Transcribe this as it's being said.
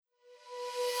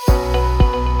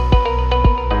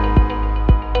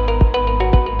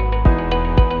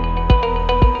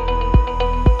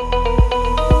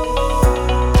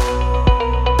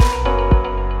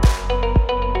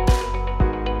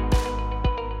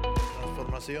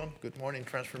Transformación. Good morning,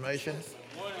 Transformation.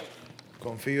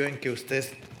 Confío en que usted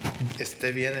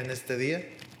esté bien en este día.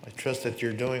 I trust that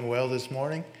you're doing well this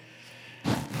morning.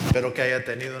 Espero que haya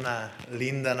tenido una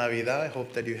linda Navidad. I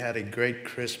hope that you had a great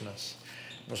Christmas.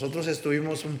 Nosotros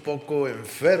estuvimos un poco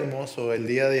enfermos, o el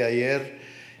día de ayer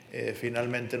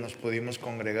finalmente nos pudimos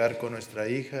congregar con nuestra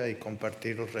hija y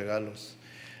compartir los regalos.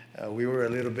 We were a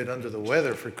little bit under the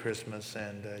weather for Christmas,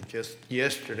 and just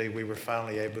yesterday we were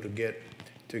finally able to get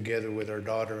together with our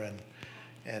daughter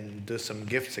and do some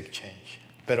gifts exchange.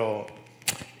 Pero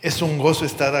es un gozo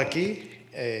estar aquí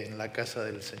en la casa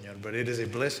del Señor. But it is a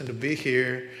blessing to be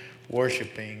here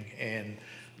worshiping in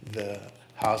the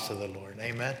house of the Lord.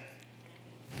 Amen.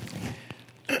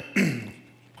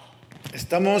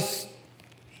 Estamos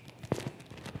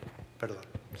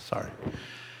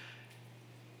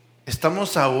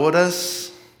a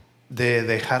horas de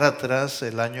dejar atrás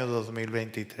el año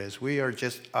 2023. We are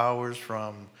just hours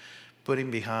from putting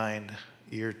behind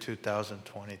year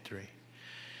 2023.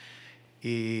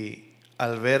 Y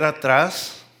al ver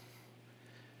atrás,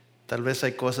 tal vez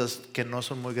hay cosas que no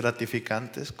son muy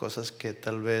gratificantes, cosas que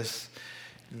tal vez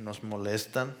nos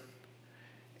molestan.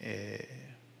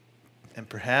 And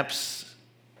perhaps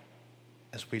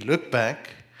as we look back,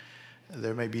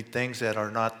 there may be things that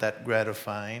are not that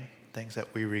gratifying, things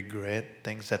that we regret,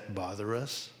 things that bother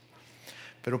us.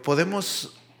 Pero podemos,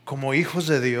 como hijos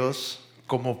de Dios,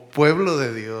 como pueblo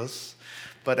de Dios,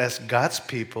 but as God's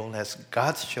people, as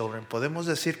God's children, podemos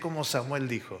decir como Samuel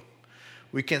dijo.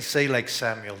 We can say like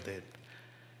Samuel did.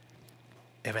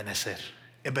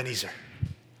 Ebenezer.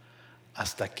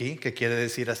 Hasta aquí, que quiere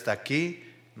decir hasta aquí,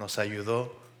 nos ayudó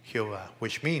Jehová.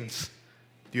 Which means,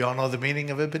 do you all know the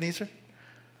meaning of Ebenezer?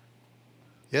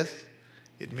 Yes?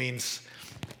 It means,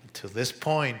 to this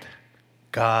point,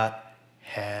 God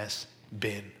has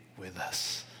been with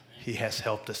us. He has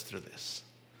helped us through this.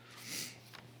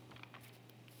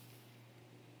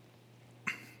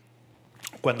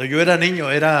 Cuando yo era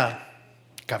niño, era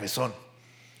cabezón.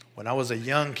 When I was a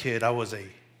young kid, I was a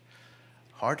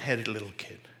hard-headed little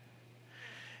kid.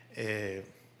 Te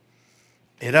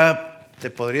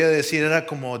podría decir, era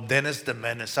como Dennis the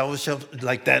Menace. I was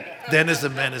like that Dennis the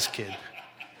Menace kid.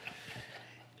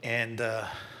 And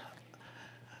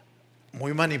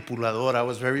muy manipulador. I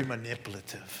was very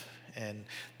manipulative. And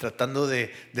tratando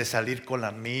de salir con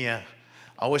la mía.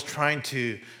 I was trying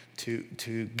to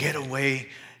get away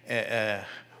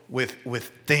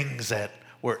with things that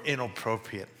were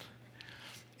inappropriate.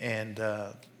 And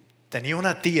tenía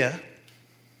una tía,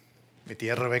 mi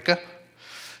tía Rebecca.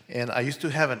 And I used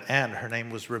to have an aunt. Her name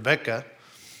was Rebecca.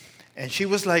 And she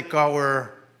was like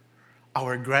our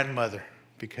grandmother.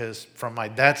 Because from my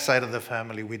dad's side of the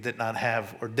family, we did not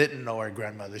have or didn't know our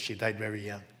grandmother. She died very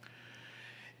young.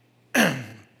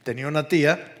 Tenía una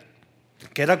tía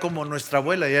que era como nuestra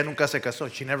abuela. Ella nunca se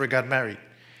casó. She never got married.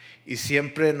 Y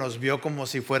siempre nos vio como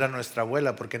si fuera nuestra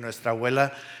abuela, porque nuestra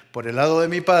abuela, por el lado de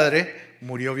mi padre,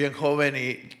 murió bien joven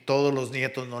y todos los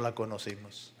nietos no la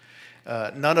conocimos.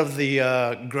 None of the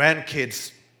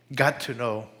grandkids got to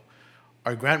know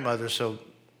our grandmother, so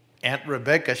Aunt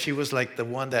Rebecca, she was like the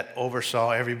one that oversaw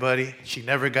everybody. She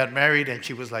never got married, and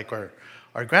she was like our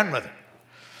grandmother.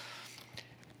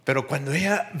 Pero cuando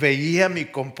ella veía mi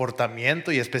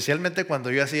comportamiento, y especialmente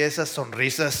cuando yo hacía esas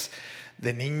sonrisas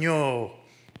de niño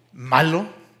malo,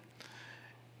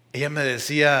 ella me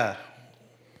decía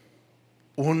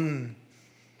un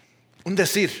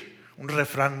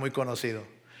refrán muy conocido.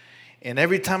 And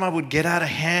every time I would get out of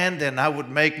hand and I would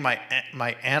make my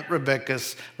Aunt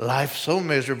Rebecca's life so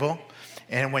miserable,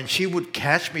 and when she would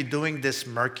catch me doing this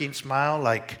smirking smile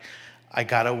like I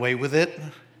got away with it,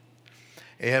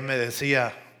 ella me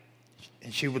decía,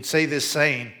 and she would say this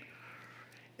saying,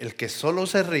 el que solo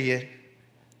se ríe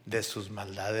de sus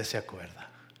maldades se acuerda.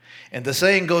 And the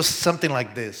saying goes something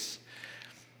like this: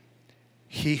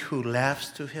 he who laughs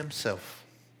to himself,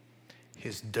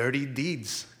 his dirty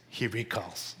deeds he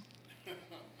recalls.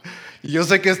 Yo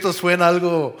sé que esto suena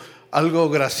algo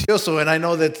gracioso, and I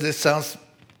know that this sounds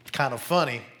kind of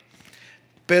funny,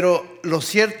 pero lo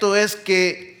cierto es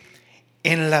que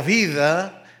en la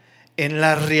vida, en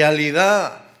la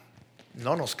realidad,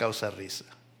 no nos causa risa.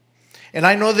 And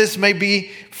I know this may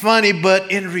be funny, but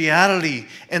in reality,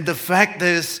 and the fact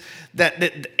is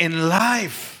that in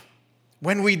life,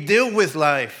 when we deal with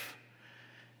life,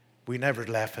 we never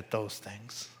laugh at those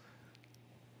things.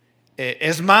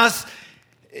 Es más,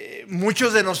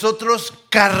 muchos de nosotros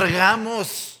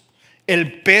cargamos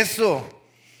el peso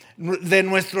de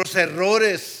nuestros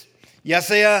errores, ya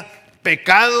sea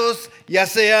pecados, ya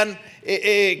sean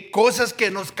cosas que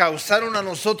nos causaron a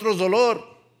nosotros dolor.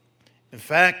 In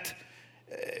fact,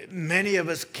 Many of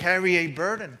us carry a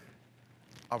burden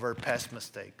of our past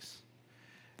mistakes,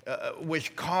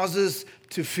 which causes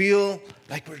to feel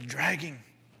like we're dragging.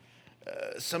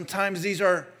 Sometimes these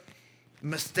are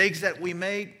mistakes that we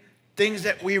made, things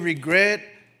that we regret.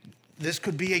 This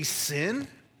could be a sin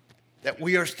that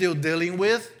we are still dealing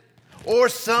with, or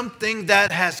something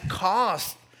that has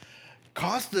caused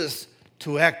us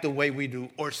to act the way we do,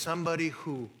 or somebody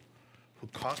who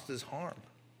caused us harm,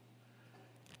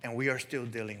 and we are still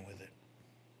dealing with it.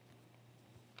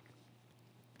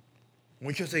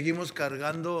 Muchos seguimos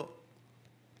cargando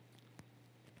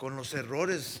con los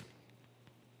errores,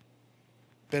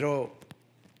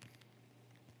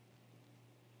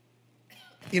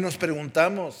 y nos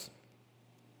preguntamos,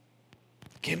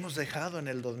 ¿qué hemos dejado en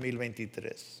el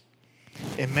 2023?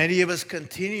 And many of us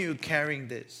continue carrying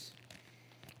this.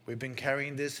 We've been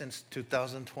carrying this since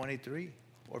 2023,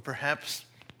 or perhaps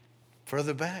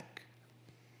further back.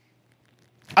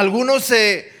 Algunos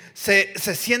se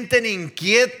sienten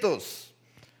inquietos.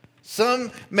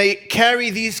 Some may carry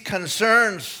these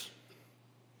concerns.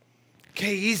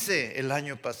 ¿Qué hice el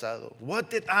año pasado? What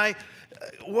did I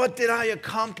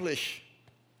accomplish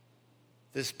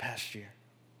this past year?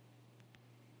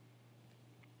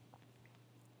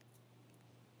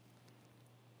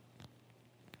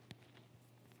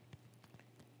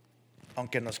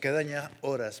 Aunque nos quedan ya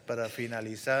horas para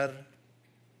finalizar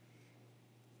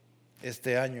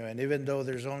este año, and even though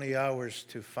there's only hours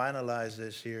to finalize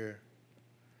this year,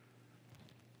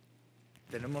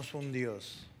 tenemos un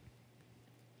Dios.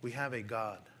 We have a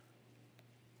God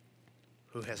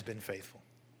who has been faithful.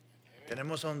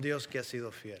 Tenemos un Dios que ha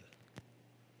sido fiel.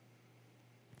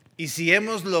 Y si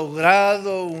hemos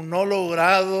logrado o no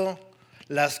logrado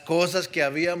las cosas que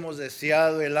habíamos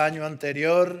deseado el año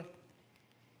anterior,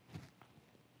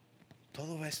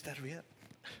 todo va a estar bien.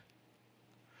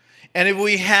 And if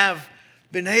we have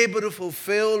been able to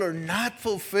fulfill or not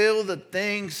fulfill the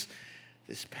things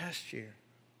this past year,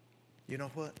 you know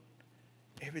what?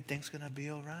 Everything's going to be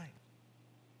all right.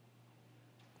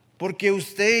 Porque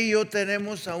usted y yo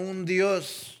tenemos a un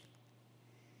Dios.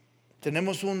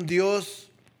 Tenemos un Dios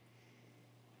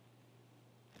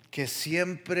que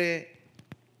siempre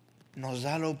nos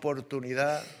da la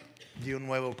oportunidad de un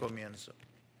nuevo comienzo.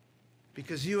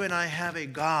 Because you and I have a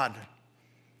God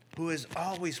who is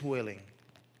always willing.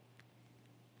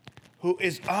 Who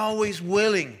is always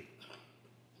willing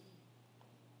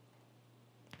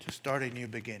to start a new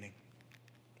beginning.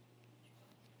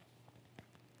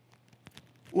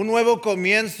 Un nuevo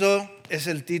comienzo es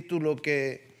el título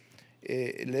que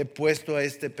le he puesto a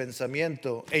este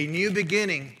pensamiento. A new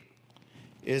beginning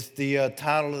is the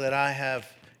title that I have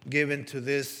given to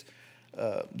this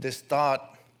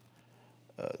thought,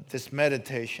 this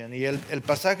meditation. Y el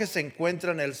pasaje se encuentra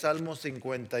en el Salmo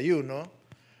 51,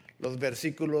 los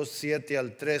versículos 7 al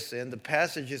 13. And the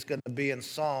passage is going to be in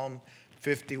Psalm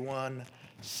 51,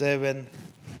 7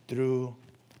 through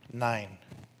 9.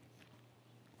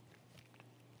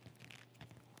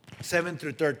 7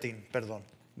 through 13, perdón.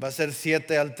 Va a ser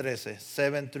 7 al 13,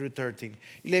 7 through 13.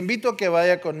 Y le invito a que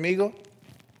vaya conmigo.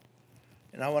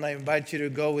 And I want to invite you to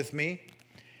go with me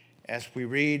as we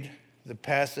read the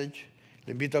passage.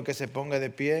 Le invito a que se ponga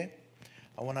de pie.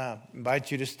 I want to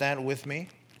invite you to stand with me.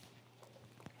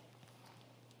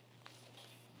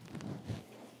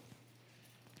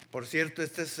 Por cierto,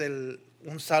 este es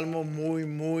un salmo muy,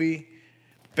 muy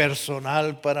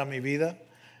personal para mi vida.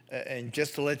 And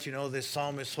just to let you know, this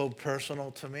psalm is so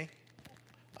personal to me.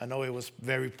 I know it was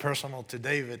very personal to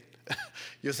David.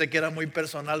 Yo sé que era muy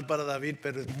personal para David,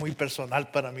 pero es muy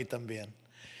personal para mí también.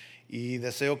 Y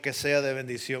deseo que sea de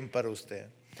bendición para usted.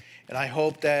 And I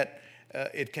hope that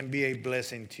it can be a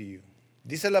blessing to you.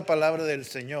 Dice la palabra del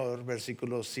Señor,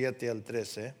 versículos 7 al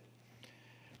 13.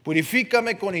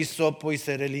 Purifícame con hisopo y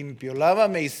seré limpio.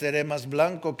 Lávame y seré más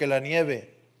blanco que la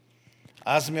nieve.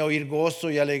 Hazme oír gozo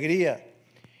y alegría.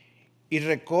 Y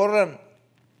recrean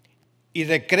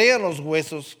los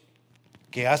huesos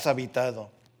que has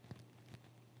abatido.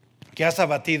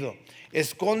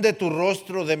 Esconde tu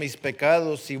rostro de mis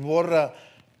pecados y borra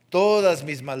todas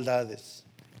mis maldades.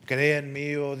 Crea en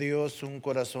mí, oh Dios, un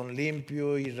corazón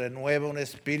limpio y renueva un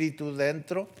espíritu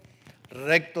dentro,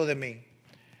 recto de mí.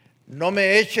 No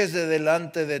me eches de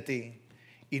delante de ti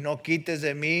y no quites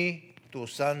de mí tu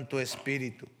Santo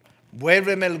Espíritu.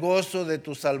 Vuélveme el gozo de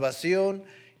tu salvación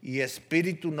y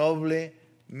espíritu noble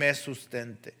me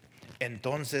sustente.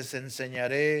 Entonces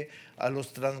enseñaré a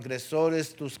los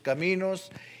transgresores tus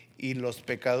caminos y los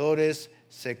pecadores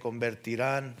se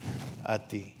convertirán a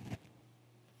ti.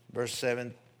 Verse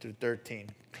 7 through 13.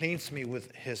 Cleanse me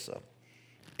with hyssop,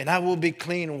 and I will be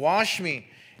clean. Wash me,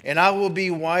 and I will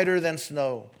be whiter than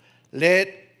snow.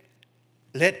 Let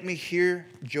me hear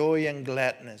joy and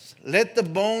gladness. Let the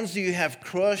bones you have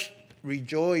crushed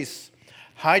rejoice.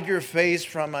 Hide your face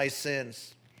from my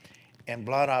sins and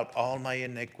blot out all my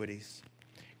iniquities.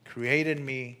 Create in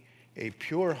me a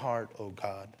pure heart, O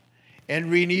God,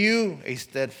 and renew a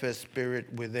steadfast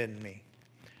spirit within me.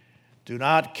 Do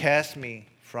not cast me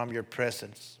from your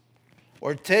presence,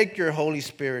 or take your Holy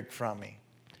Spirit from me.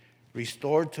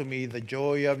 Restore to me the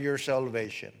joy of your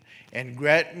salvation, and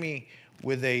grant me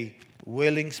with a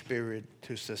willing spirit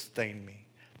to sustain me.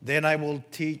 Then I will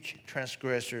teach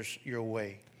transgressors your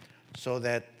way, so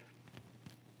that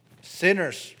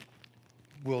sinners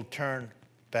will turn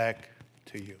back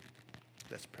to you.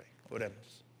 Let's pray.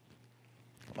 Oremos.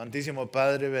 Amantísimo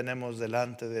Padre, venimos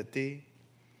delante de ti,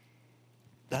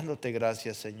 dándote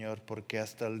gracias, Señor, porque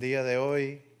hasta el día de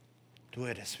hoy tú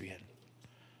eres fiel.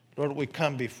 Lord, we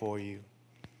come before you,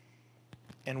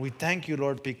 and we thank you,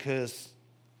 Lord, because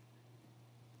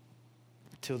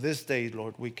till this day,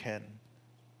 Lord, we can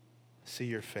see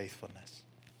your faithfulness.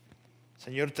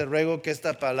 Señor, te ruego que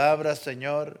esta palabra,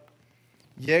 Señor,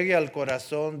 llegue al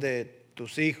corazón de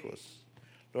tus hijos.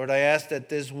 Lord, I ask that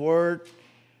this word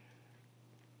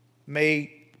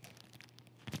may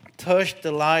touch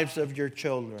the lives of your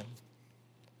children.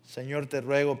 Señor, te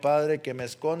ruego, Padre, que me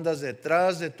escondas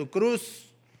detrás de tu cruz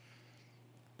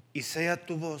y sea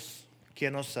tu voz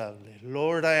quien nos hable.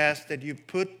 Lord, I ask that you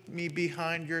put me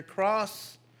behind your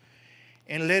cross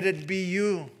and let it be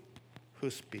you who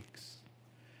speaks.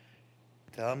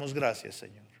 Te damos gracias,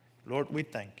 Señor. Lord, we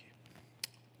thank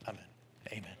you. Amen.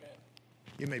 Amen.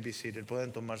 You may be seated.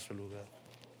 Pueden tomar su lugar.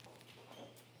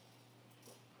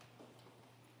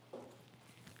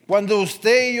 Cuando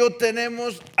usted y yo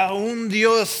tenemos a un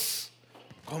Dios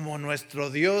como nuestro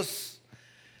Dios,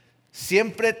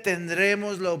 siempre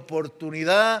tendremos la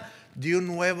oportunidad de un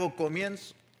nuevo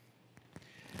comienzo.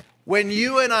 When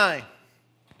you and I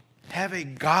have a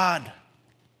God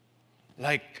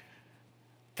like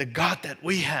the God that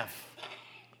we have,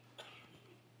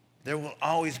 there will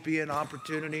always be an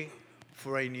opportunity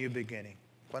for a new beginning.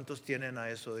 ¿Cuántos tienen a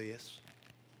eso Dios?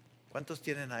 ¿Cuántos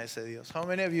tienen a ese Dios? How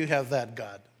many of you have that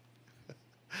God?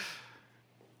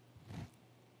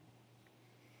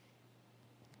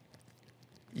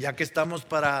 Ya que estamos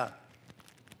para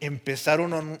empezar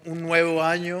un nuevo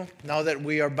año, now that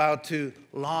we are about to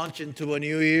launch into a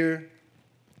new year,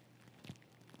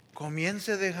 comience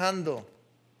dejando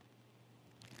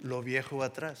lo viejo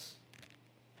atrás.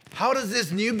 How does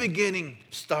this new beginning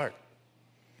start?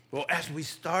 Well, as we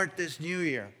start this new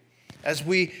year, as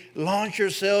we launch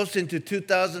ourselves into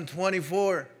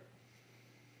 2024,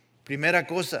 primera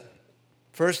cosa,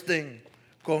 first thing,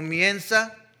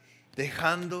 comienza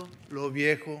dejando lo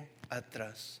viejo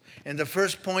atrás. And the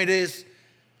first point is,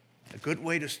 a good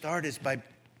way to start is by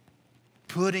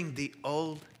putting the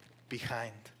old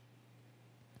behind.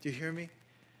 Do you hear me?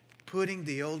 Putting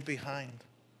the old behind.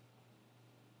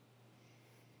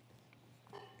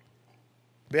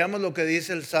 Veamos lo que dice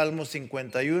el Salmo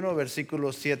 51,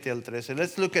 versículos 7 al 13.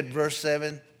 Let's look at verse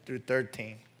 7 through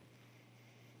 13.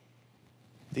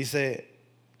 Dice,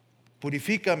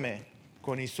 purifícame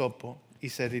con hisopo y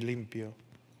seré limpio.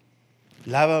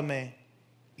 Lávame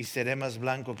y seré más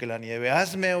blanco que la nieve.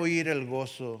 Hazme oír el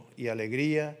gozo y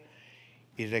alegría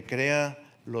y recrea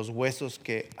los huesos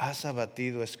que has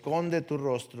abatido. Esconde tu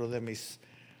rostro de mis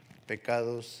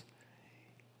pecados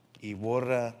y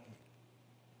borra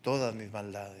todas mis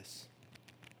maldades.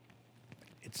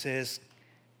 It says,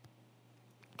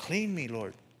 clean me,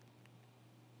 Lord.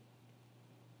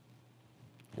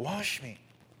 Wash me,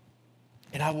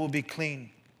 and I will be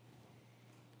clean.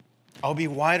 I'll be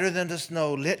whiter than the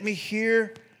snow. Let me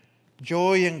hear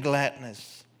joy and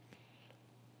gladness.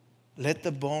 Let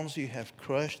the bones you have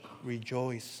crushed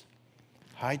rejoice.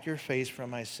 Hide your face from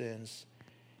my sins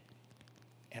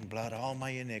and blot all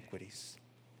my iniquities.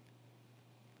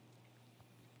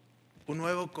 Un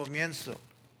nuevo comienzo.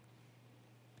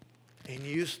 A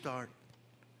new start.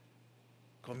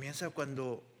 Comienza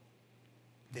cuando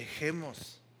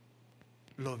dejemos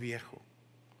lo viejo.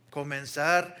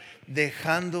 Comenzar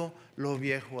dejando lo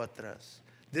viejo atrás.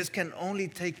 This can only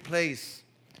take place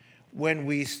when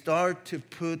we start to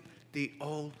put the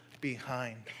old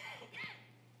behind.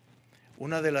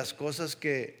 Una de las cosas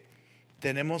que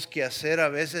tenemos que hacer a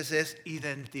veces es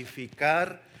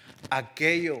identificar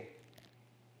aquello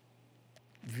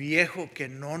viejo que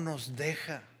no nos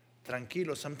deja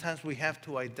tranquilos. Sometimes we have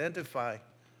to identify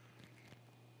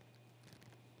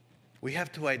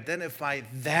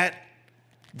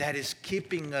that is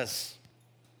keeping us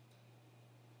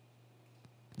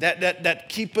that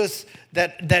keep us,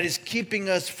 that is keeping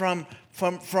us from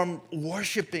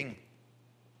worshiping.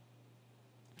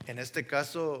 En este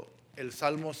caso, el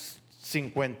Salmo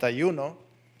 51.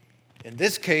 In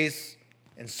this case,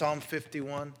 in Psalm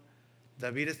 51,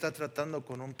 David está tratando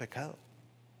con un pecado.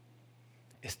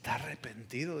 Está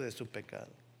arrepentido de su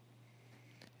pecado.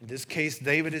 In this case,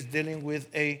 David is dealing with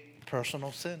a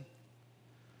personal sin.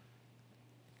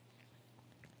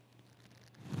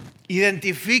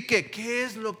 Identifique qué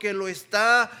es lo que lo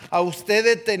está a usted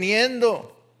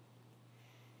deteniendo.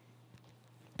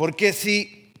 Porque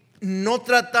si no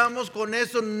tratamos con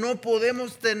eso, no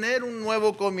podemos tener un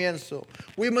nuevo comienzo.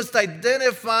 We must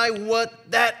identify what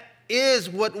that is,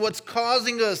 what's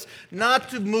causing us not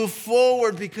to move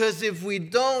forward, because if we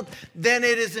don't, then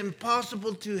it is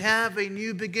impossible to have a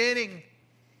new beginning.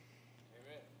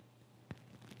 Amen.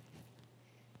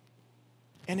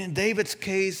 And in David's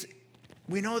case,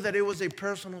 we know that it was a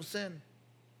personal sin.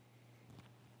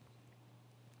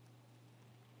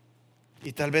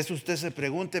 Y tal vez usted se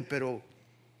pregunte, pero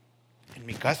en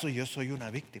mi caso yo soy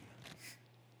una víctima.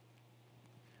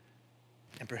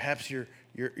 And perhaps you're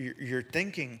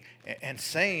thinking and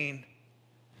saying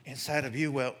inside of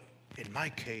you, well, in my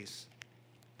case,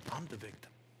 I'm the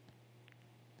victim.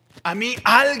 A mí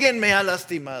alguien me ha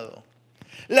lastimado.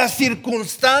 La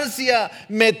circunstancia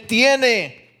me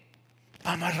tiene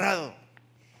amarrado.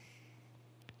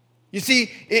 You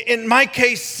see, in my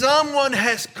case, someone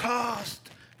has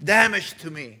caused damage to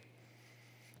me.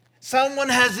 Someone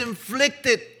has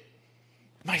inflicted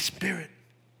my spirit.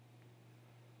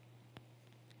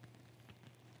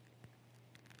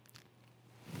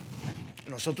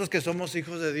 Nosotros que somos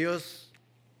hijos de Dios,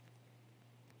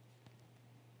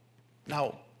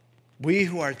 now, we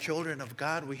who are children of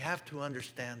God, we have to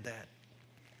understand that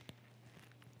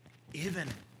even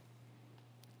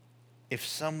if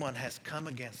someone has come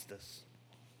against us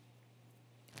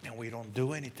and we don't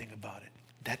do anything about it,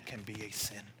 that can be a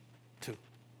sin too.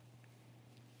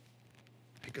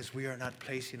 Because we are not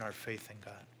placing our faith in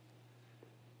God.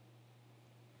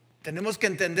 Tenemos que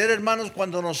entender, hermanos,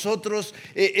 cuando nosotros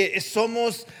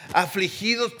somos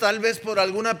afligidos tal vez por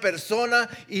alguna persona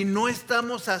y no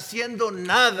estamos haciendo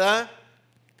nada,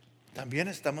 también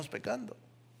estamos pecando.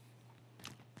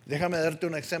 Déjame darte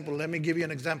un ejemplo. Let me give you an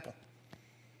example.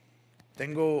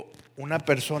 Tengo una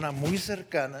persona muy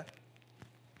cercana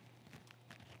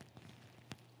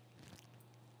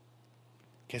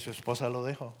que su esposa lo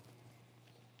dejó.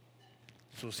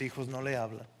 Sus hijos no le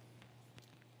hablan.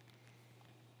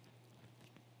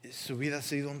 Su vida ha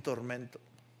sido un tormento.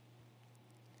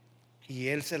 Y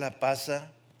él se la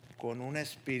pasa con un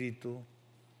espíritu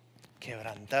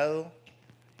quebrantado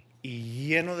y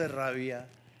lleno de rabia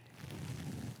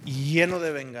y lleno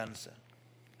de venganza.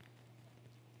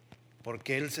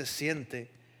 Porque él se siente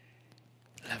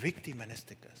la víctima en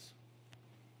este caso.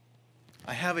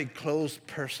 I have a close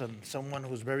person, someone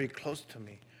who's very close to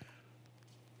me,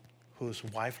 whose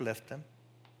wife left him.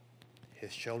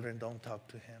 His children don't talk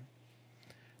to him.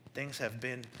 Things have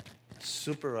been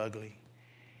super ugly.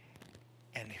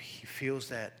 And he feels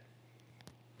that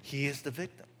he is the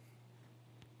victim.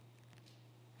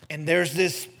 And there's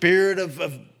this spirit of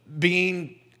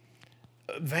being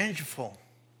vengeful,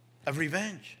 of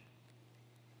revenge.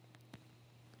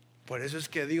 Por eso es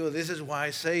que digo, this is why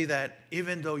I say that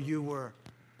even though you were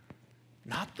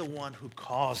not the one who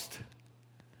caused,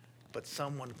 but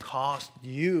someone caused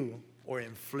you or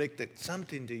inflicted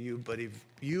something to you, but if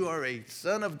you are a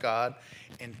son of God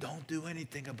and don't do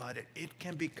anything about it, it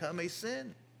can become a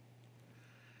sin.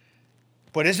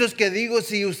 Por eso es que digo,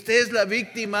 si usted es la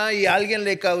víctima y alguien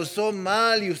le causó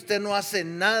mal y usted no hace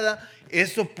nada,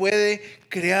 eso puede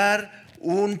crear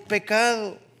un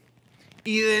pecado.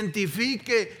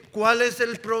 Identifique cuál es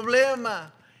el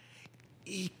problema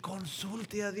y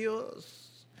consulte a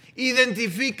Dios.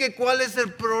 Identifique cuál es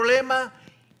el problema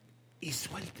y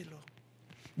suéltelo.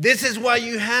 This is why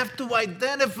you have to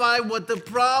identify what the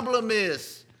problem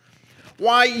is.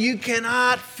 Why you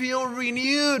cannot feel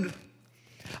renewed.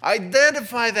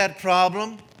 Identify that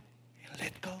problem and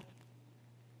let go. Amen.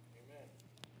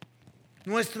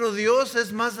 Nuestro Dios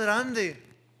es más grande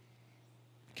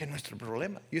que nuestro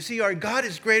problema. You see, our God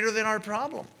is greater than our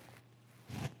problem.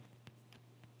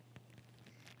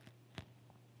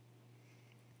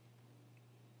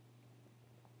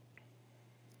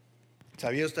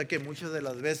 ¿Sabía usted que muchas de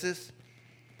las veces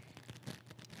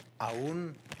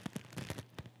aún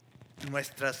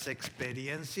nuestras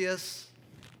experiencias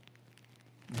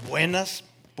buenas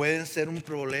pueden ser un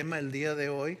problema el día de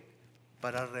hoy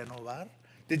para renovar?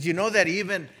 Did you know that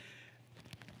even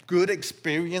good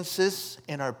experiences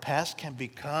in our past can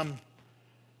become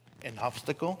an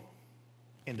obstacle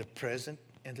in the present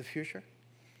and the future.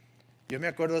 Yo me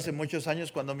acuerdo hace muchos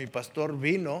años cuando mi pastor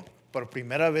vino, por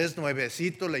primera vez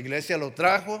nuevecito, la iglesia lo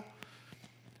trajo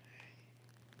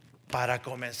para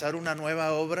comenzar una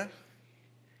nueva obra.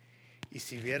 Y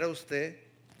si viera usted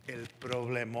el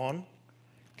problemón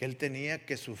que él tenía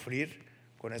que sufrir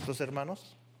con estos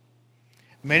hermanos.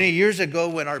 Many years ago,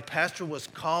 when our pastor was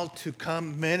called to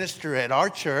come minister at our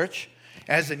church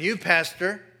as a new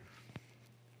pastor,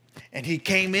 and he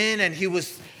came in and he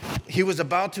was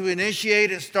about to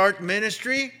initiate and start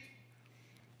ministry,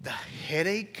 the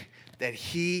headache that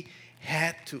he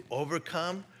had to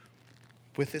overcome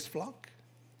with his flock.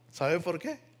 ¿Sabe por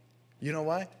qué? You know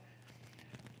why?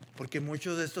 Porque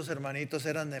muchos de estos hermanitos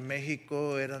eran de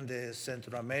México, eran de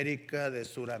Centroamérica, de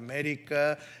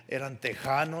Suramérica, eran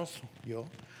tejanos, yo.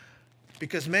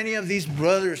 Because many of these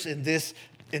brothers in this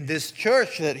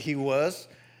church that he was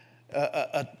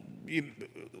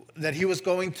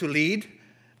going to lead,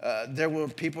 there were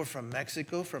people from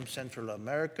Mexico, from Central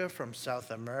America, from South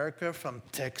America, from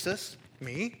Texas,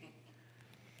 me.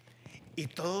 Y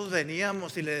todos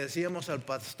veníamos y le decíamos al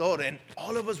pastor, and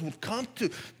all of us would come to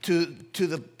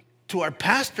our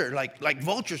pastor like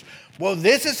vultures. Well,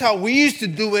 this is how we used to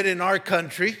do it in our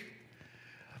country.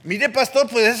 Mire, pastor,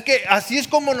 pues es que así es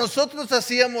como nosotros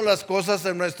hacíamos las cosas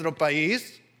en nuestro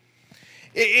país.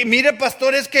 Y mire,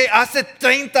 pastor, es que hace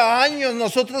 30 años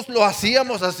nosotros lo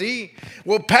hacíamos así.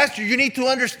 Well, pastor, you need to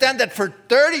understand that for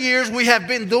 30 years we have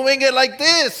been doing it like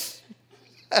this.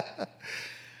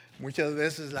 Muchas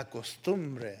veces la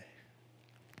costumbre,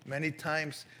 many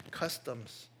times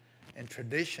customs and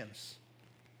traditions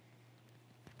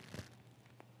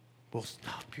will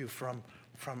stop you from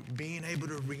being able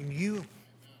to renew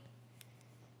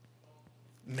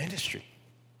ministry.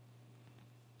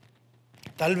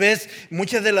 Tal vez,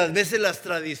 muchas de las veces las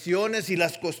tradiciones y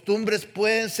las costumbres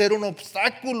pueden ser un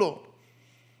obstáculo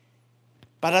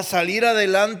para salir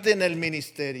adelante en el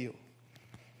ministerio.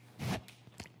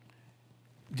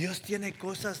 Dios tiene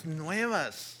cosas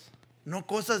nuevas, no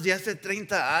cosas de hace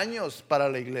 30 años para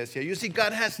la iglesia. You see,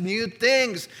 God has new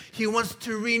things. He wants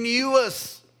to renew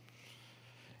us.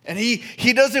 And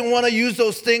he doesn't want to use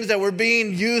those things that were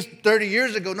being used 30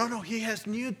 years ago. No, he has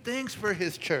new things for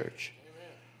his church.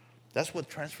 Amen. That's what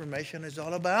transformation is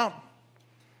all about.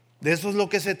 De eso es lo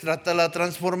que se trata la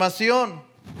transformación.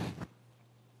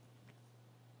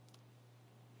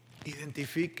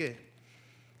 Identifique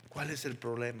cuál es el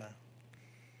problema.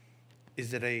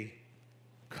 Is it a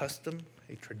custom,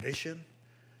 a tradition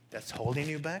that's holding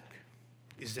you back?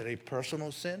 Is it a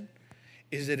personal sin?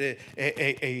 Is it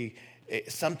a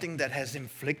something that has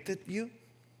inflicted you?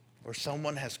 Or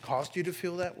someone has caused you to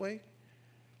feel that way?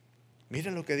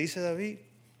 Mira lo que dice David.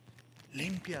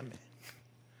 Límpiame.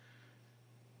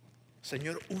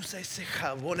 Señor, usa ese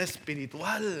jabón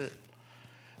espiritual.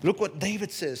 Look what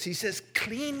David says. He says,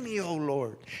 clean me, O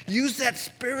Lord. Use that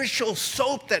spiritual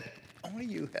soap that only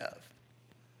you have.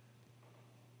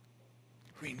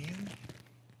 Renew me.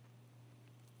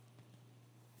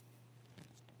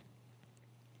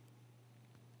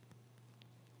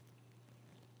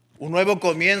 Un nuevo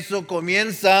comienzo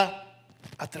comienza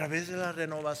a través de la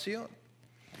renovación.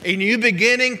 A new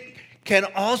beginning can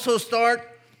also start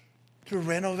through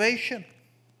renovation.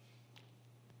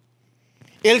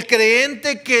 El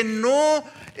creyente que no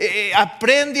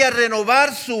aprende a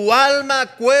renovar su alma,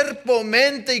 cuerpo,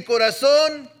 mente y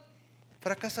corazón,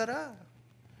 fracasará.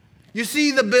 You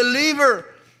see, the believer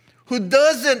who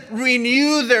doesn't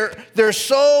renew their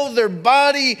soul, their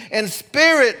body, and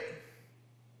spirit,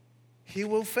 he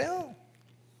will fail.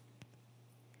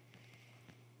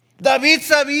 David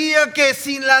sabía que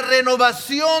sin la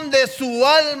renovación de su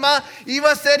alma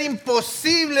iba a ser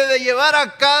imposible de llevar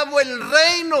a cabo el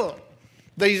reino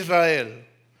de Israel.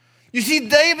 You see,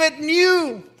 David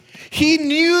knew. He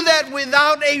knew that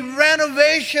without a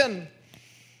renovation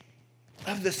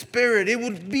of the spirit, it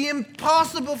would be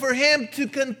impossible for him to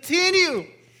continue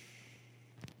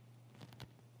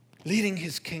leading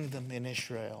his kingdom in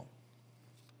Israel.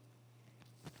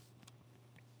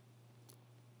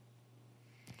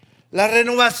 La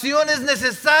renovación es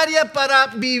necesaria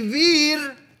para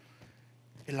vivir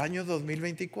el año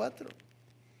 2024.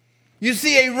 You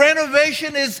see, a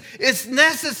renovation is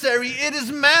necessary. It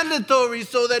is mandatory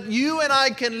so that you and I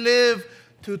can live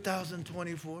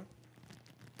 2024.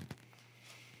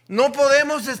 No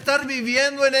podemos estar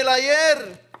viviendo en el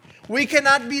ayer. We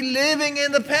cannot be living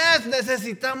in the past.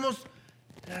 Necesitamos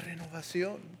la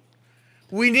renovación.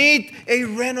 We need a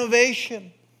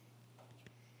renovation.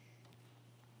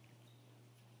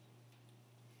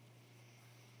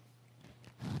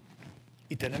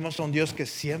 Y tenemos a un Dios que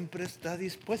siempre está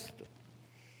dispuesto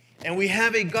And we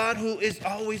have a God who is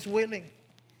always willing.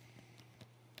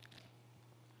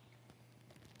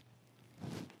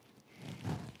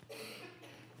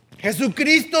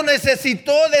 Jesucristo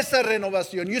necesitó de esa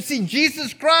renovación. You see,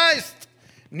 Jesus Christ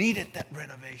needed that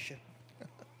renovation.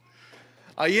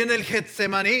 Ahí en el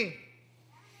Getsemaní,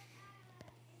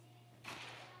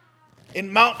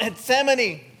 in Mount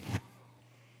Gethsemane,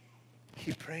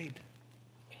 he prayed.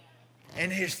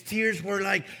 And his tears were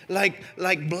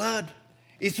like blood.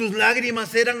 Y sus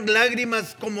lágrimas eran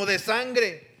lágrimas como de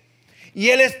sangre. Y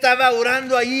él estaba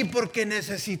orando ahí porque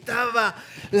necesitaba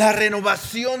la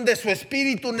renovación de su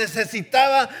espíritu.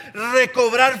 Necesitaba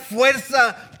recobrar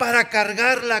fuerza para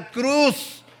cargar la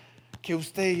cruz que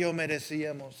usted y yo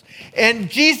merecíamos. And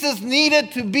Jesus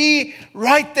needed to be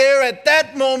right there at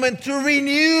that moment to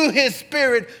renew his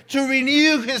spirit, to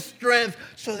renew his strength,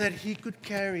 so that he could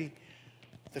carry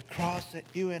the cross that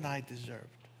you and I deserved.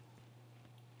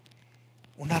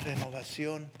 Una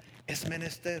renovación es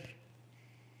menester.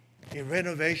 A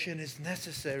renovation is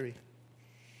necessary.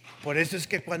 Por eso es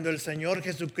que cuando el Señor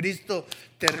Jesucristo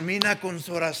termina con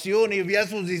su oración y ve a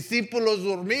sus discípulos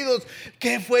dormidos,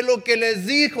 ¿qué fue lo que les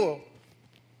dijo?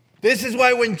 This is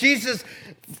why when Jesus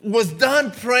was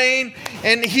done praying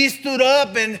and he stood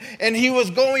up and he was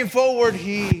going forward,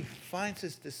 he finds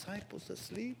his disciples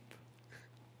asleep.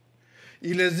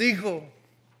 Y les dijo,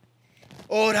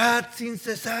 orad sin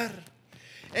cesar.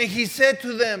 And he said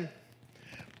to them,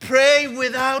 pray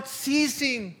without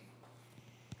ceasing.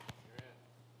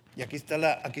 Y aquí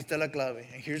está la clave.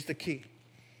 And here's the key.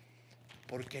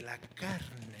 Porque la carne,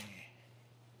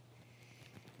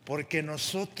 porque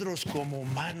nosotros como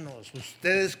humanos,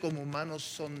 ustedes como humanos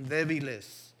son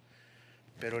débiles,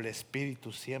 pero el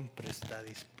Espíritu siempre está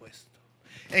dispuesto.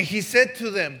 And he said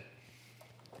to them,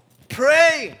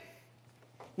 pray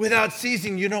without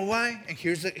ceasing. You know why? And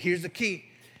here's the key.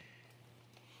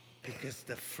 Because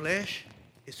the flesh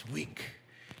is weak.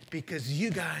 Because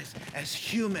you guys, as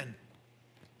human,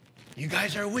 you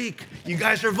guys are weak. You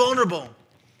guys are vulnerable.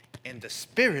 And the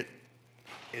Spirit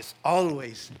is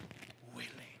always willing.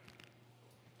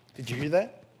 Did you hear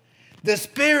that? The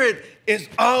Spirit is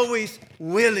always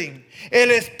willing. El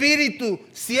Espíritu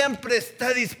siempre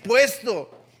está dispuesto.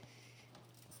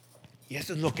 Y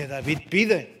eso es lo que David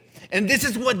pide. And this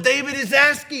is what David is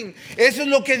asking. Eso es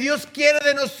lo que Dios quiere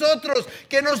de nosotros.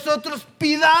 Que nosotros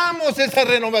pidamos esa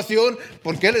renovación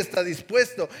porque Él está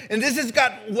dispuesto. And this is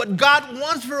what God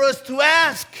wants for us to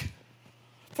ask.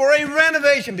 For a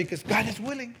renovation. Because God is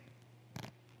willing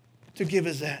to give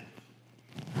us that.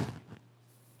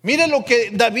 Mira lo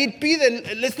que David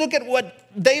pide. Let's look at what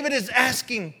David is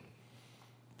asking.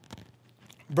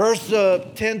 Verse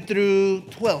 10 through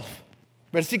 12.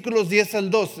 Versículos 10 al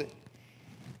 12.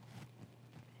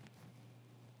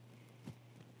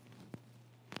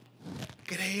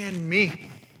 Cree en mí,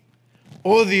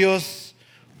 oh Dios,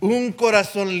 un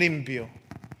corazón limpio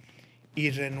y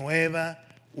renueva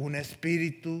un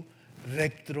espíritu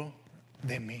recto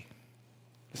de mí.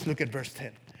 Let's look at verse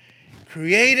 10.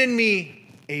 Create in me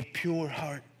a pure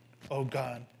heart, O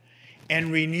God, and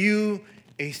renew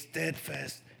a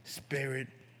steadfast spirit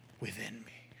within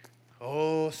me.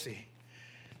 Oh, sí.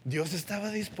 Dios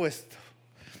estaba dispuesto,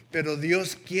 pero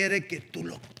Dios quiere que tú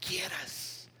lo quieras.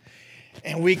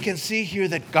 And we can see here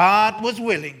that God was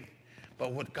willing,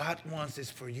 but what God wants is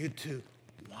for you to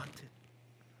want it,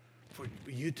 for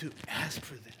you to ask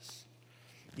for this.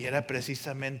 Y era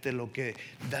precisamente lo que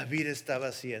David estaba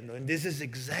haciendo. And this is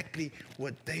exactly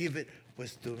what David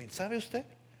was doing. ¿Sabe usted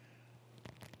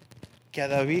que a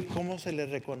David cómo se le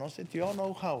reconoce? Do you all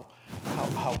know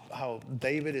how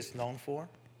David is known for?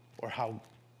 Or how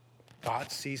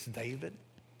God sees David?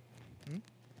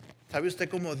 ¿Sabe usted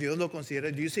cómo Dios lo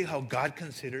considera? Do you see how God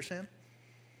considers him?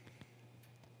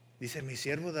 Dice, mi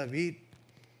siervo David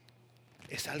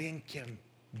es alguien quien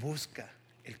busca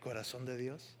el corazón de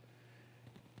Dios.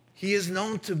 He is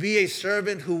known to be a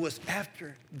servant who was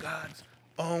after God's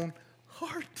own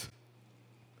heart.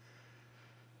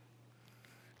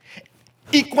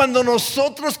 Y cuando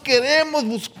nosotros queremos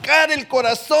buscar el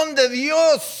corazón de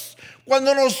Dios,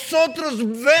 cuando nosotros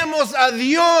vemos a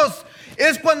Dios,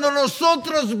 es cuando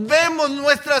nosotros vemos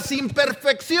nuestras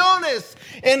imperfecciones.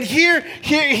 And here,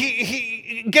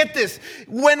 get this.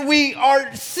 When we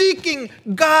are seeking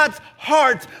God's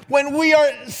heart, when we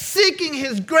are seeking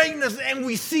His greatness and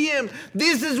we see Him,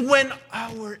 this is when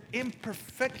our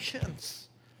imperfections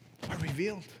are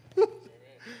revealed.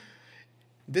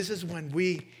 This is when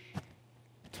we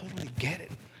totally get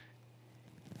it.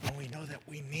 And we know that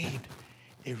we need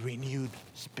a renewed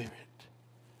spirit.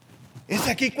 Es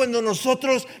aquí cuando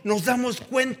nosotros nos damos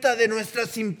cuenta de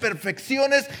nuestras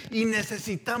imperfecciones y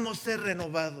necesitamos ser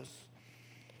renovados.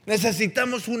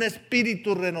 Necesitamos un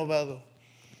espíritu renovado.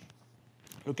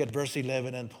 Look at verse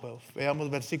 11 and 12. Veamos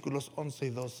versículos 11 y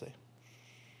 12.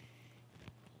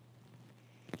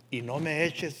 Y no me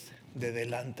eches de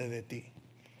delante de ti,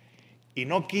 y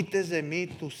no quites de mí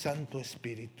tu Santo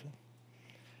Espíritu.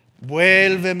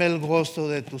 Vuélveme el gozo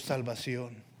de tu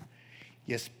salvación,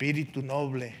 y espíritu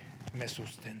noble me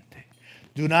sustente.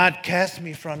 Do not cast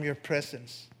me from your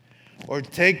presence, or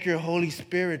take your Holy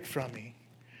Spirit from me.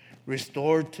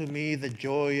 Restore to me the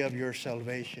joy of your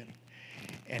salvation,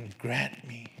 and grant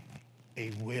me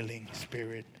a willing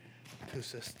spirit to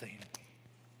sustain me.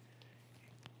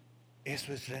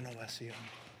 Eso es renovación.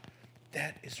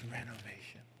 That is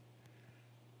renovation.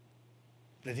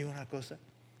 Le digo una cosa.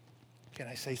 Can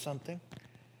I say something?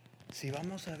 Si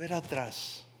vamos a ver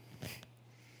atrás,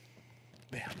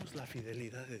 veamos la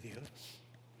fidelidad de Dios.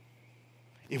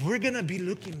 If we're going to be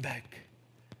looking back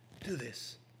to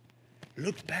this,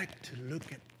 look back to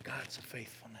look at God's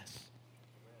faithfulness.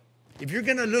 If you're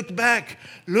going to look back,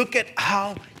 look at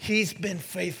how He's been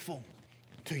faithful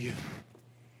to you.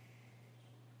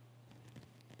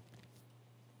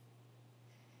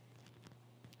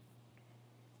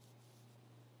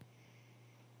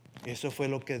 Eso fue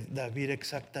lo que David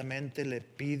exactamente le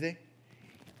pide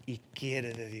y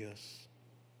quiere de Dios.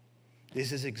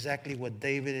 This is exactly what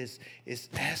David is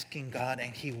asking God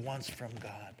and he wants from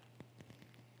God.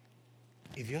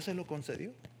 Y Dios se lo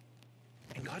concedió.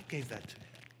 And God gave that to him.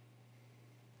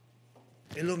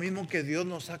 Es lo mismo que Dios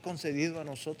nos ha concedido a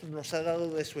nosotros, nos ha dado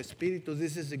de su espíritu.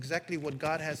 This is exactly what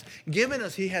God has given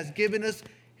us. He has given us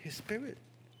His Spirit.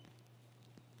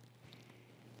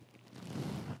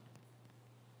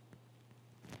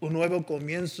 Un nuevo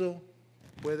comienzo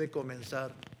puede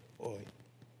comenzar hoy.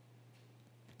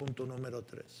 Punto número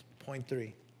 3. Point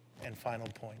 3 and final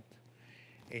point.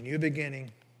 A new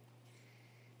beginning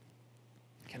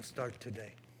can start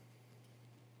today.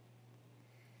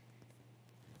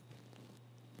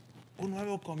 Un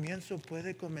nuevo comienzo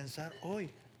puede comenzar hoy.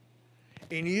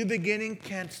 A new beginning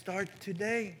can start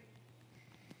today.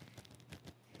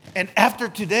 And after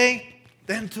today,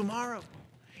 then tomorrow.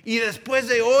 Y después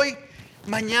de hoy,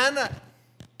 mañana.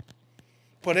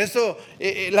 Por eso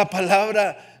la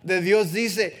palabra de Dios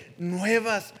dice,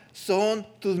 nuevas son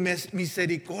tus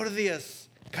misericordias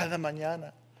cada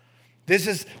mañana. This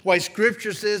is why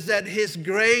Scripture says that His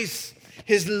grace,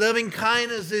 His loving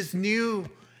kindness is new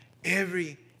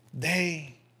every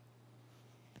day.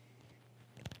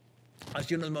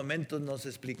 Hace unos momentos nos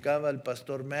explicaba el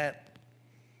pastor Matt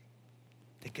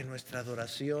de que nuestra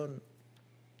adoración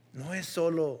no es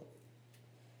solo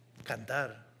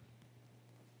cantar,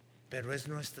 pero es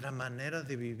nuestra manera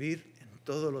de vivir en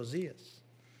todos los días.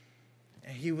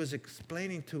 And he was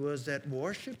explaining to us that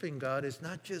worshiping God is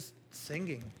not just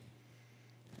singing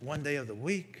one day of the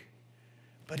week,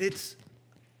 but it's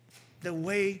the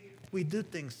way we do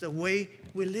things, the way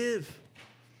we live.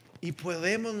 Y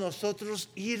podemos nosotros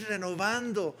ir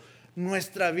renovando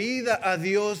nuestra vida a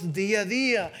Dios día a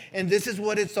día. And this is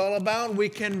what it's all about. We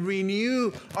can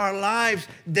renew our lives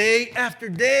day after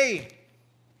day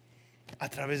a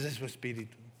través de su Espíritu,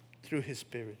 through His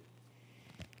Spirit.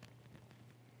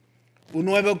 Un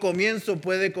nuevo comienzo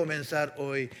puede comenzar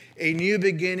hoy. A new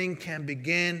beginning can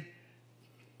begin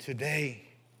today.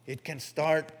 It can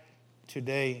start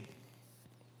today.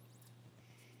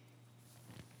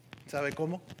 ¿Sabe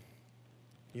cómo?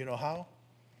 You know how?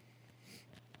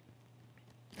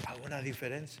 Hago una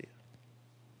diferencia.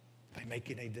 By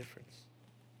making a difference.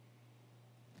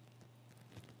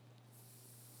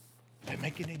 By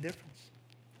making a difference.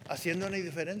 Haciendo una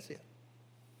diferencia.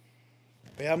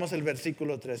 Veamos el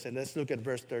versículo 13. Let's look at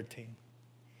verse 13.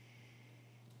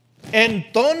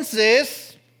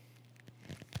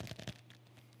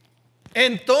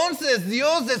 Entonces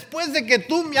Dios, después de que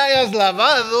tú me hayas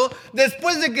lavado,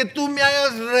 después de que tú me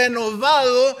hayas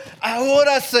renovado,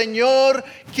 ahora Señor,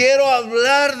 quiero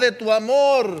hablar de tu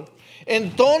amor.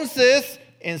 Entonces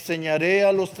enseñaré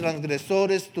a los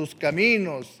transgresores tus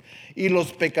caminos y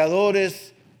los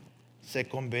pecadores se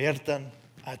conviertan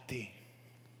a ti.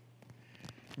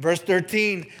 Verse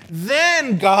 13,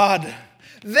 then God,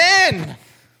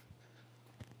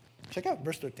 check out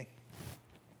verse 13.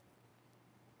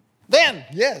 Then,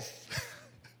 yes.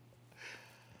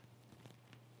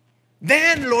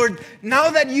 Then, Lord, now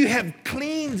that you have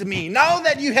cleaned me, now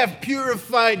that you have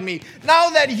purified me,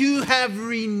 now that you have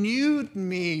renewed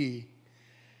me,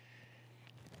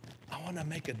 I want to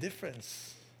make a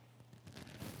difference.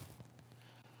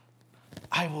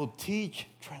 I will teach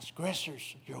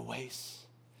transgressors your ways,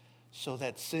 so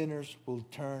that sinners will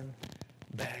turn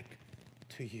back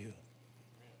to you.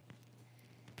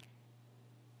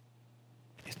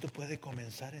 Esto puede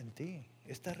comenzar en ti.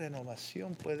 Esta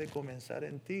renovación puede comenzar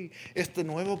en ti. Este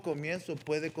nuevo comienzo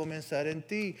puede comenzar en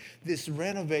ti. This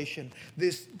renovation,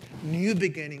 this new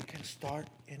beginning can start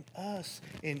in us,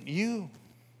 in you.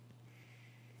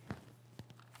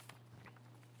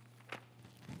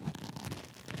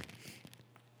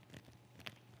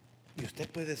 Y usted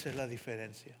puede ser la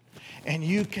diferencia. And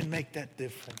you can make that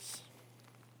difference.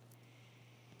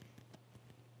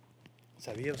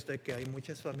 ¿Sabía usted que hay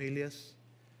muchas familias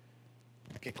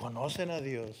que conocen a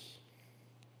Dios,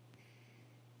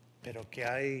 pero que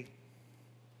hay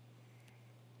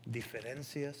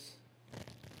diferencias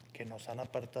que nos han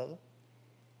apartado?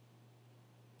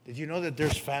 Did you know that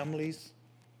there's families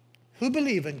who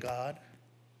believe in God,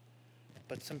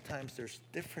 but sometimes there's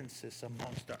differences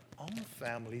amongst our own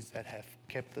families that have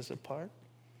kept us apart,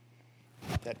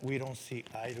 that we don't see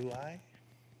eye to eye?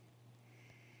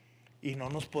 Y no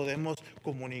nos podemos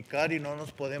comunicar y no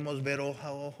nos podemos ver ojo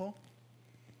a ojo.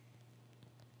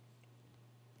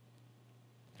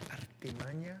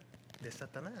 Artimaña de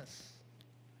Satanás.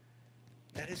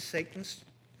 That is Satan's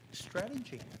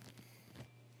strategy.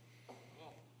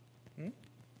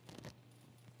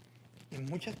 Y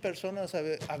muchas personas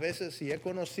a veces, y he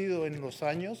conocido en los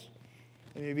años,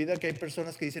 en mi vida, que hay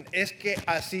personas que dicen, es que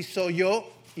así soy yo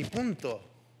y punto.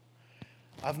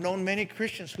 I've known many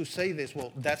Christians who say this,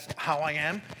 well, that's how I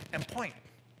am, and point.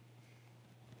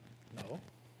 No.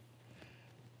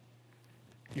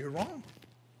 You're wrong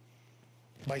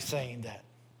by saying that.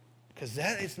 Because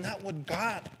that is not what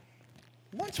God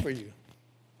wants for you.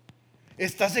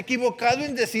 Estás equivocado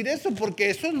en decir eso, porque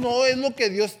eso no es lo que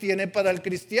Dios tiene para el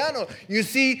cristiano. You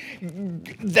see,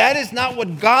 that is not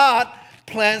what God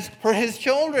plans for his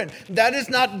children. That is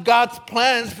not God's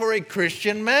plans for a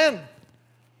Christian man.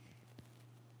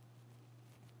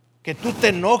 Que tú te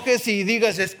enojes y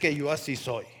digas, es que yo así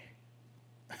soy.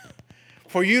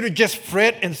 For you to just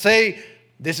fret and say,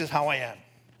 this is how I am.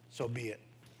 So be it.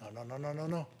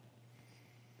 No.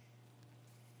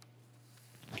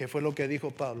 ¿Qué fue lo que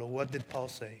dijo Pablo? What did Paul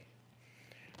say?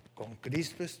 Con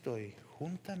Cristo estoy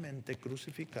juntamente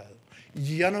crucificado.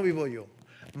 Ya no vivo yo,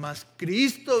 mas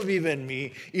Cristo vive en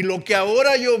mí. Y lo que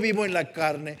ahora yo vivo en la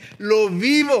carne, lo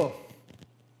vivo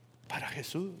para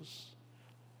Jesús.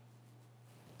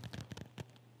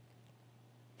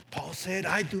 Paul said,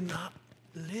 I do not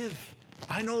live.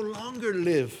 I no longer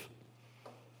live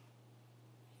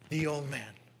the old man.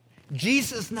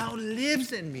 Jesus now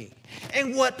lives in me.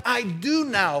 And what I do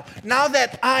now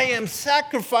that I am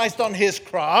sacrificed on his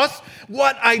cross,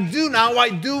 what I do now, I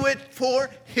do it for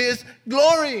his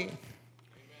glory.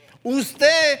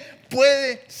 Usted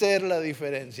puede ser la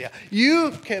diferencia.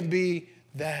 You can be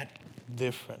that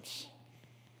difference.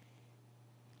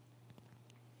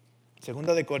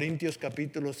 Segunda de Corintios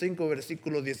capítulo 5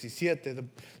 versículo 17, the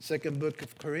second book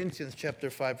of Corinthians chapter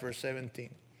 5 verse 17.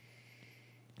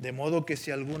 De modo que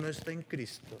si alguno está en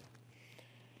Cristo,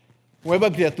 nueva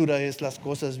criatura es, las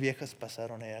cosas viejas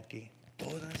pasaron he aquí.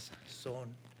 Todas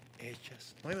son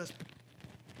hechas nuevas.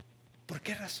 ¿Por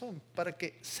qué razón? Para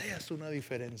que seas una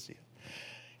diferencia.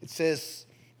 It says,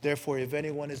 therefore, if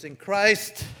anyone is in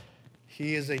Christ,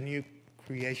 he is a new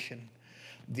creation.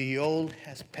 The old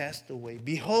has passed away.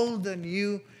 Behold, the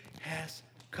new has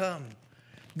come.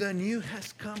 The new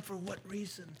has come for what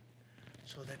reason?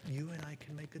 So that you and I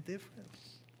can make a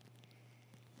difference.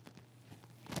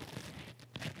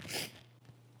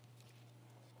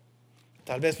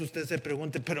 Tal vez usted se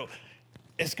pregunte, pero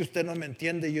es que usted no me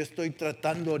entiende, yo estoy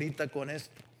tratando ahorita con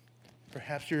esto.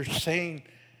 Perhaps you're saying,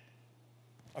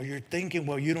 or you're thinking,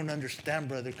 well, you don't understand,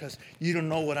 brother, because you don't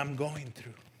know what I'm going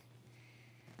through.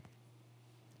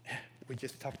 We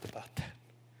just talked about that.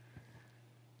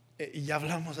 Y ya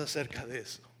hablamos acerca de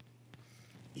eso.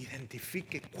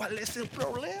 Identifique cuál es el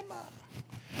problema.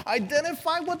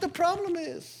 Identify what the problem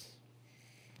is.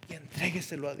 Y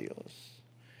entrégueselo a Dios.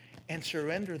 And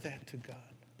surrender that to God.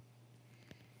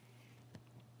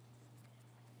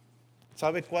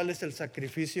 ¿Sabe cuál es el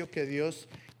sacrificio que Dios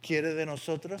quiere de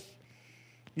nosotros?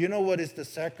 You know what is the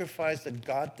sacrifice that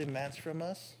God demands from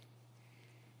us?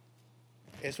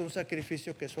 Es un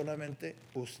sacrificio que solamente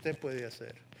usted puede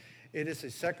hacer. It is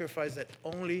a sacrifice that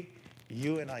only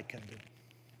you and I can do.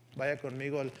 Vaya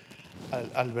conmigo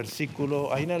al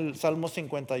versículo, ahí en el Salmo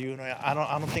 51. I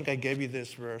don't think I gave you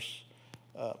this verse,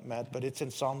 Matt, but it's in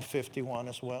Psalm 51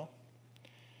 as well.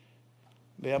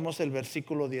 Veamos el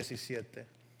versículo 17.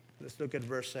 Let's look at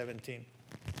verse 17.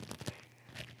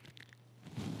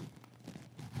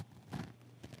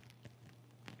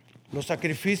 Los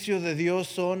sacrificios de Dios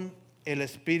son el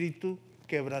espíritu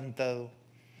quebrantado,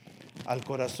 al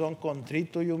corazón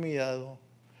contrito y humillado,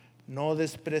 no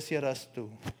despreciarás tú,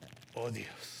 oh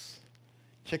Dios.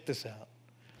 Check this out.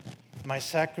 My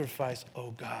sacrifice,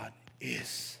 oh God,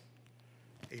 is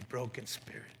a broken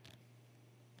spirit,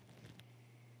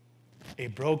 a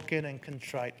broken and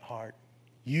contrite heart.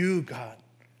 You, God,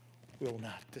 will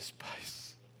not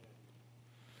despise.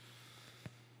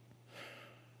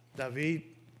 David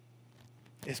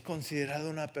es considerado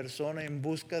una persona en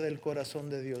busca del corazón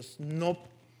de Dios, no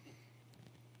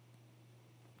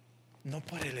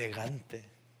por elegante.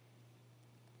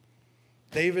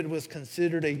 David was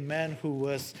considered a man who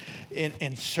was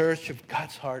in search of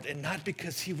God's heart, and not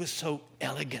because he was so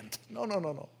elegant. No.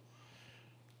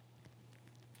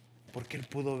 Porque él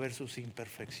pudo ver sus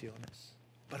imperfecciones.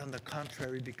 But on the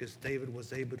contrary, because David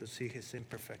was able to see his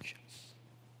imperfections.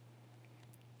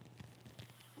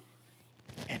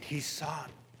 And he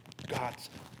sought God's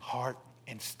heart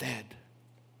instead.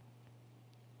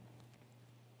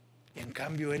 En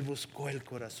cambio, él buscó el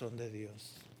corazón de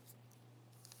Dios.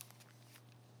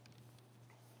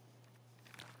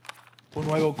 Un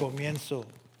nuevo comienzo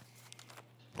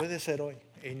puede ser hoy.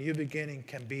 A new beginning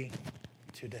can be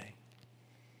today.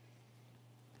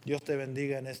 Dios te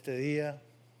bendiga en este día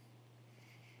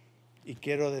y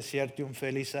quiero desearte un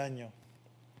feliz año.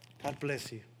 God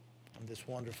bless you on this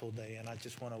wonderful day, and I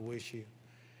just want to wish you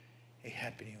a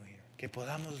happy new year. Que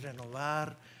podamos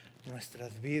renovar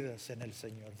nuestras vidas en el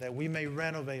Señor, that we may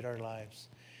renovate our lives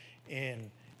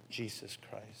in Jesus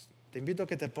Christ. Te invito a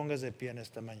que te pongas de pie en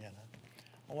esta mañana.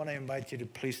 I want to invite you to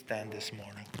please stand this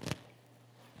morning.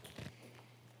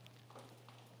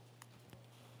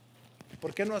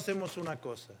 ¿Por qué no hacemos una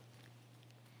cosa?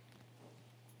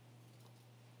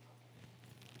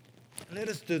 Let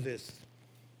us do this.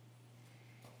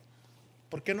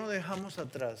 ¿Por qué no dejamos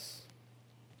atrás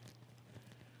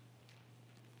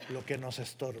lo que nos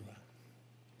estorba?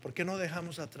 ¿Por qué no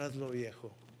dejamos atrás lo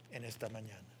viejo en esta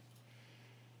mañana?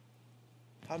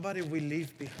 How about if we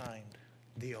leave behind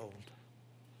the old?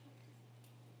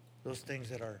 Those things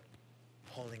that are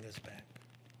holding us back.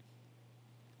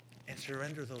 And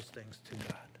surrender those things to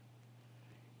God.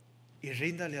 Y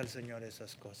ríndale al Señor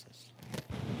esas cosas.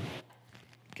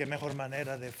 Qué mejor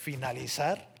manera de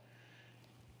finalizar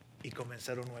y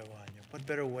comenzar un nuevo año. What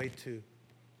better way to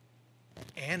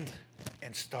end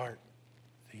and start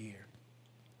the year?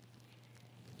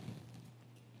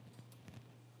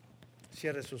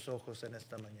 Cierre sus ojos en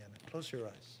esta mañana. Close your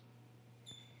eyes.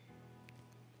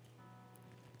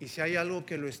 Y si hay algo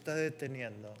que lo está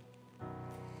deteniendo,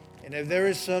 and if there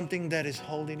is something that is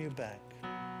holding you back,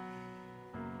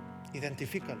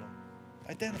 identifícalo.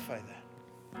 Identify that.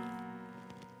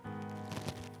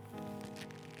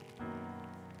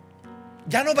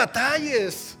 Ya no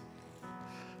batalles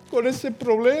con ese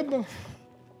problema.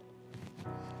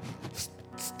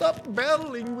 Stop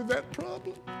battling with that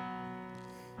problem.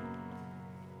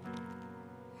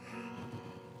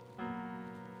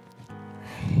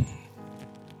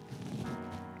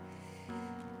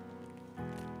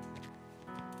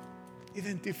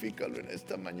 Identifícalo en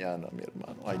esta mañana, mi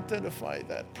hermano. Identify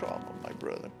that problem, my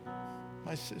brother,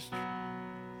 my sister.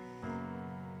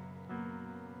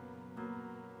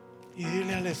 Y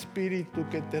dile al Espíritu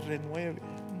que te renueve.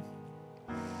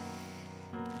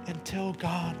 And tell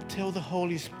God, tell the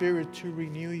Holy Spirit to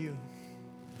renew you.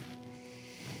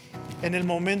 En el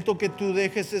momento que tú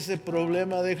dejes ese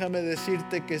problema, déjame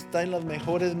decirte que está en las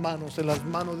mejores manos, en las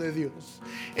manos de Dios.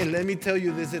 And let me tell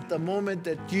you this, at the moment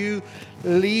that you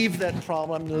leave that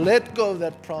problem, let go of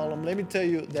that problem, let me tell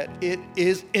you that it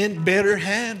is in better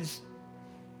hands.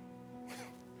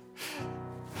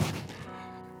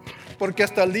 Porque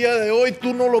hasta el día de hoy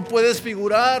tú no lo puedes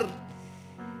figurar.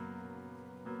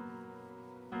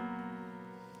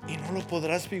 Y no lo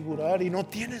podrás figurar y no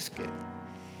tienes que.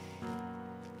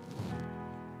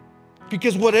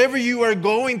 Because whatever you are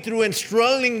going through and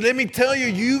struggling, let me tell you,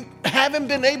 you haven't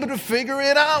been able to figure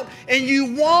it out, and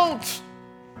you won't.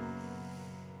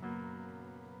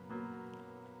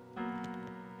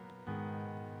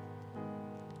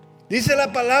 Dice la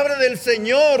palabra del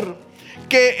Señor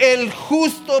que el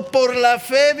justo por la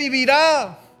fe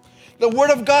vivirá. The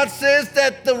Word of God says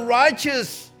that the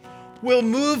righteous will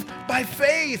move by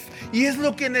faith. Y es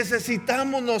lo que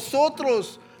necesitamos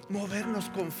nosotros, movernos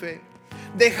con fe.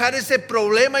 Dejar ese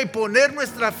problema y poner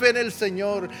nuestra fe en el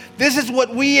Señor. This is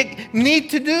what we need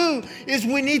to do, is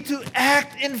we need to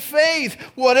act in faith.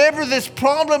 Whatever this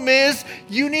problem is,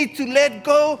 you need to let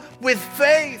go with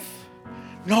faith,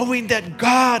 knowing that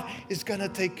God is going to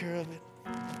take care of it.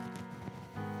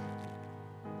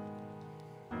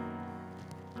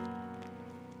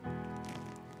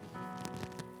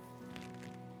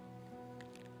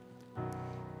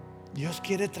 Dios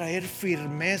quiere traer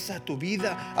firmeza a tu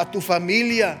vida, a tu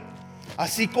familia,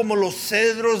 así como los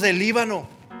cedros del Líbano.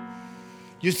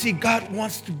 You see, God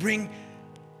wants to bring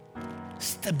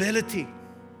stability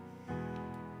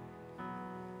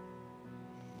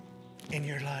in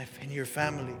your life, in your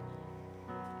family.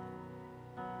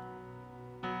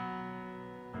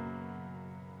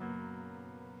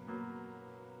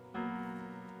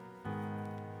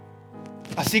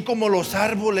 Así como los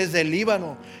árboles del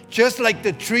Líbano, just like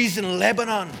the trees in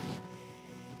Lebanon.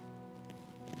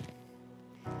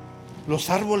 Los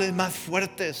árboles más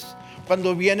fuertes,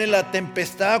 cuando viene la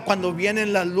tempestad, cuando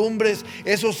vienen las lumbres,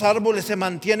 esos árboles se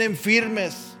mantienen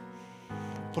firmes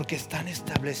porque están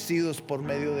establecidos por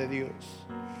medio de Dios.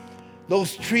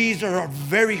 Those trees are a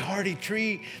very hardy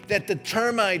tree that the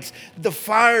termites, the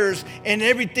fires, and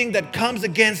everything that comes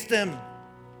against them,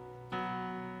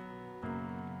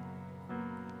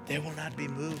 they will not be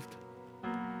moved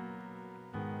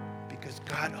because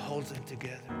God holds them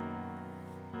together.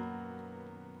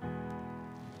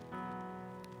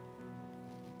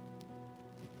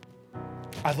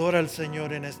 Adora al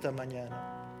Señor en esta mañana.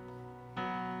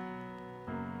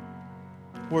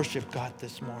 Worship God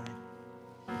this morning.